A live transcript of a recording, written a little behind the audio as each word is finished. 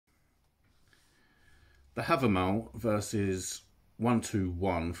The Havamal verses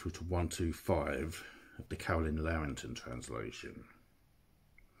 121 through to 125 of the Carolyne Larrington translation.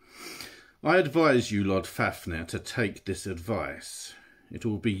 I advise you, Lord Fafnir, to take this advice. It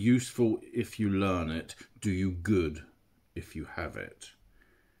will be useful if you learn it, do you good if you have it.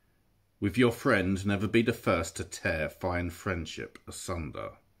 With your friend, never be the first to tear fine friendship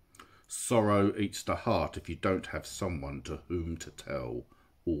asunder. Sorrow eats the heart if you don't have someone to whom to tell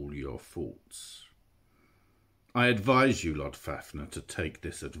all your faults. I advise you, Lord Fafnir, to take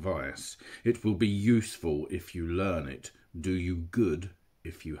this advice. It will be useful if you learn it, do you good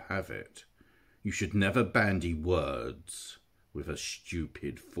if you have it. You should never bandy words with a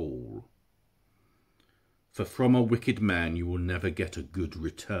stupid fool. For from a wicked man you will never get a good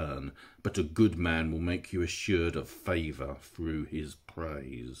return, but a good man will make you assured of favour through his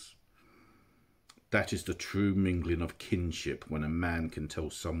praise. That is the true mingling of kinship, when a man can tell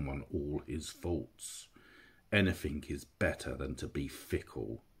someone all his faults. Anything is better than to be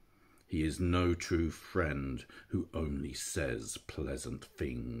fickle. He is no true friend who only says pleasant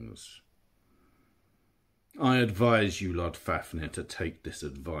things. I advise you, Lord Fafnir, to take this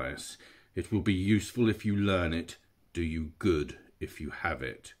advice. It will be useful if you learn it, do you good if you have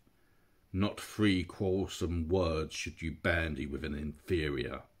it. Not 3 quarrelsome words should you bandy with an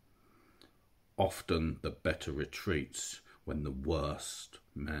inferior. Often the better retreats when the worst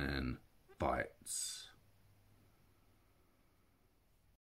man fights.